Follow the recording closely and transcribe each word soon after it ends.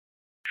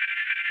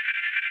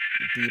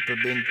People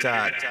been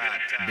taught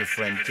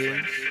different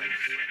things,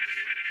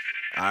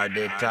 or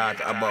they taught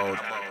about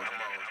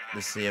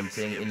the same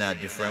thing in a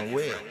different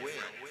way.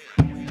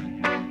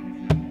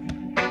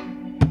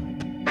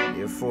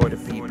 Therefore, the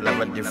people have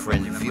a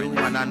different view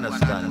and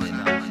understanding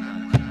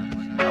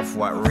of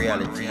what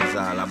reality is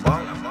all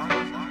about,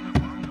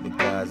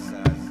 because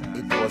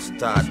it was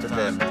taught to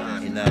them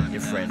in a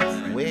different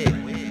way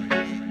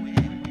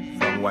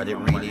from what it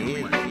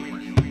really is.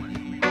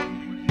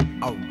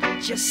 Oh,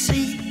 just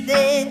see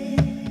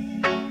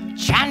them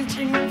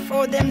chanting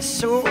for them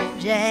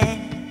soldiers.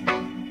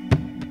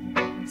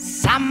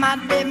 Some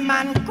of them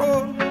man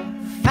go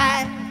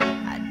fight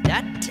a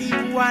dirty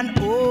one,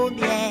 oh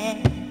yeah.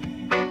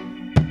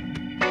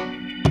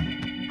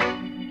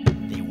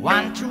 They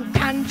want to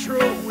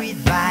control with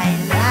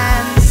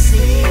violence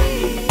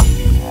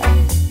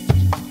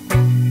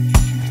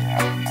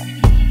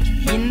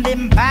in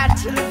them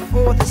battle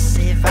for the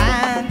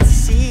seventh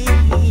sea.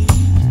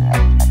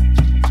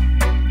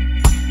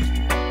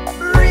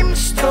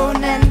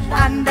 Brimstone and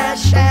thunder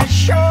shall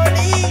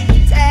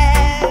surely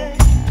tell.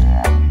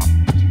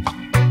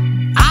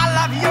 All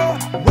of your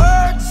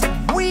words of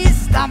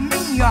wisdom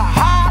in your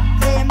heart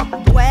them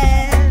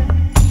dwell.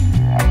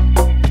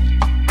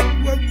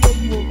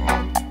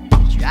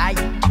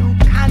 Trying to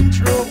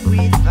control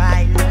with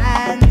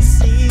violence.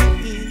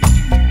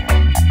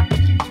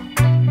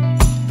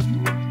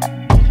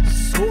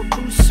 Soul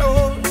to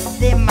soul,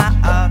 them are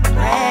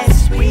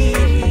oppressed with.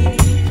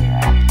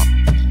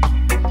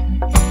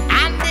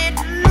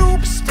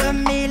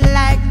 Me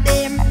like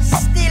them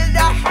still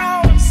the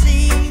whole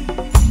sea.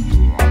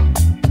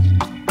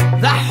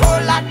 The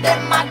whole of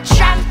them are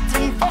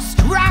chanting for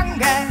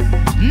stronger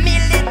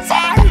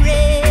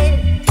military.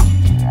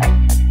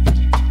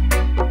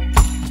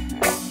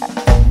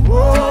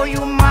 Oh,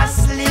 you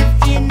must live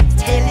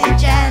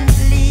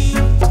intelligently,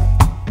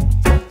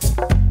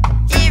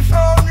 if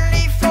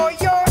only for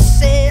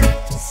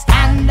yourself.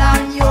 Stand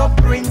on your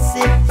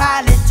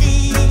principality.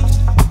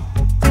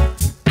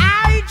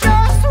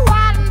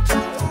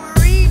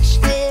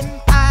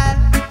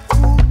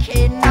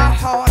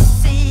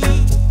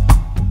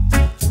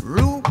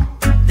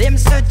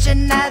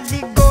 Searching as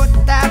they go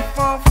there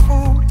for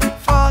food,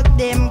 for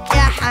them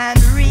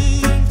can't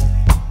read.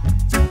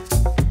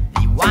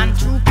 They want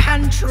to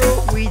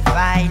control with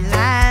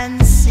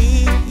violence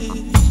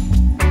in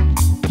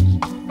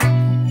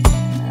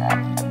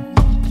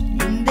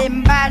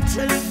them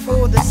battle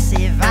for the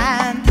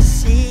seventh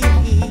sea.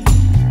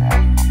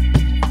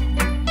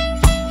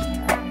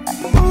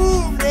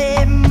 Move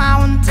the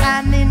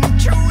mountain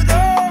into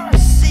the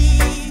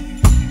sea.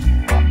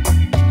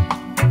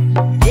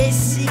 They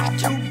seek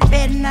to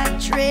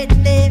penetrate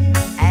them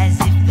as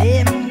if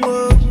them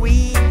were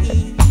we.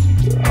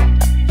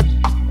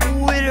 Who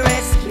will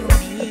rescue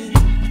me?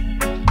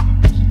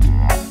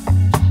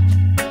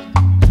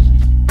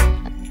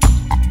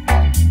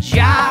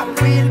 Jah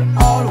will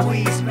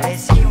always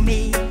rescue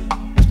me.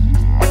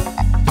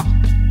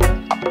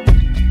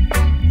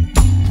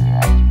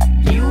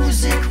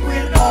 Music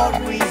will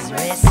always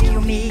rescue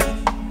me.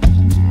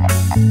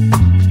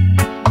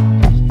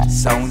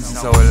 Sounds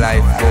is our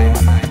life goal.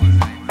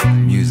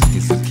 Music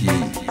is the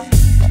key.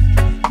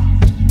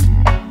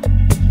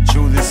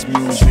 Through this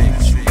music,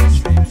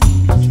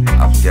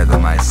 I've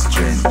gathered my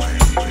strength.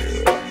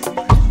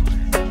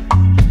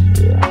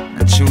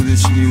 And through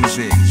this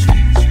music,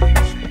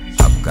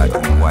 I've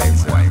gotten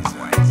wiser.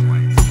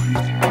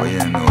 But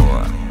you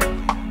know,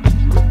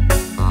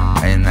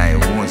 I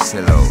won't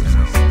sell out.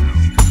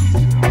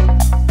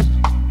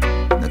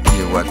 No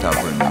care what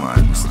happen,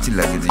 man. Still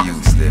I get to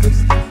use them.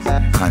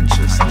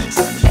 Consciousness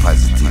and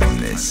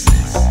positiveness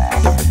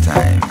every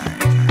time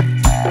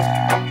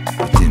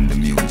within the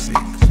music.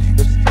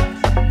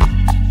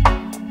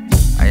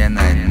 I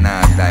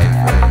not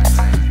divert.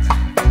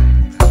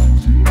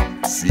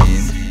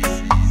 Seeing?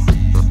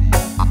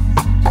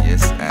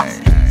 Yes,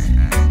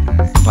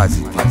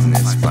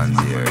 positiveness from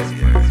the earth.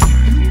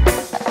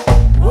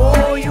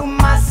 Oh, you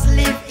must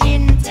live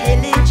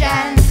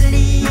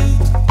intelligently,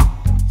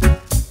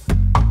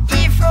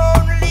 if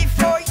only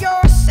for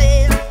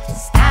yourself.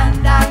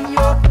 Stand on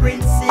your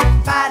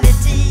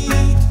principality.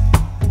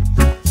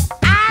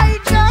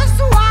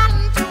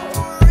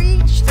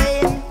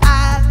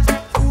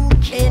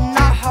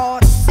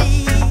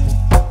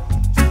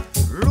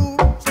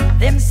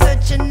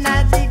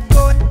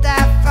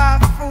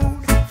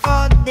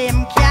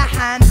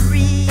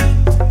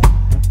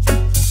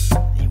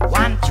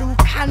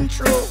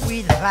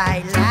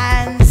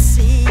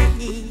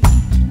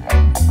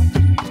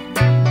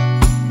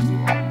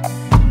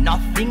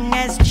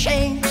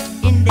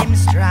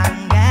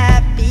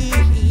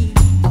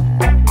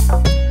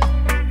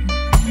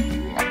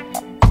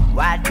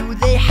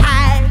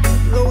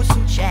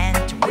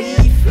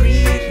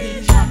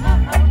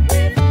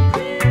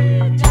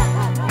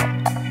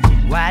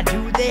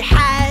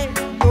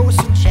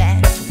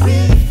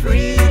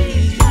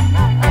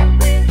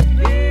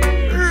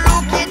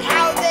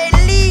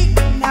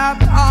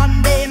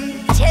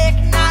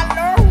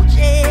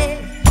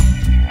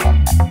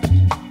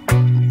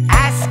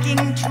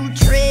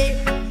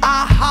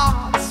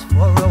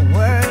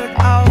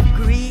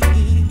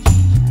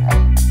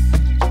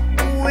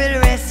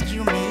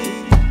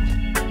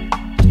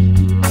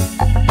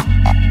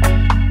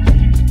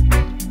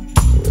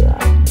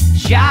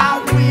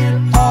 Jah will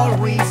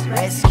always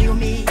rescue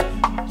me.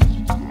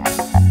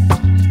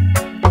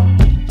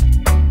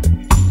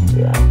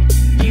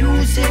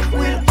 Music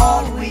will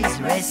always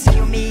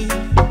rescue me.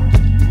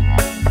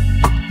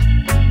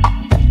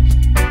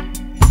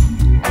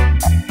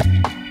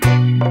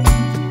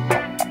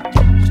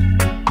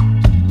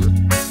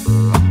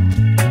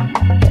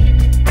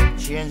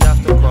 Change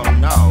have to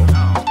come now,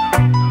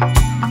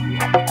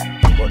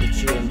 but the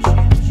change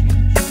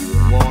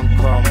won't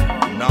come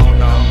now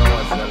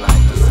as you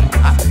like to see.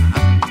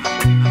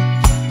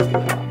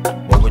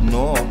 But we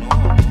know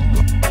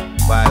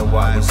by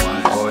what we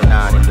see going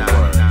on in the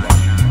world,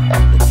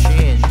 the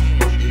change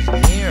is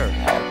near,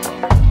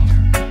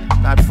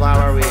 not far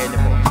away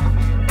anymore.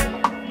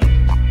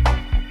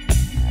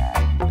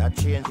 That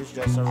change is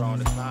just around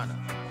the corner.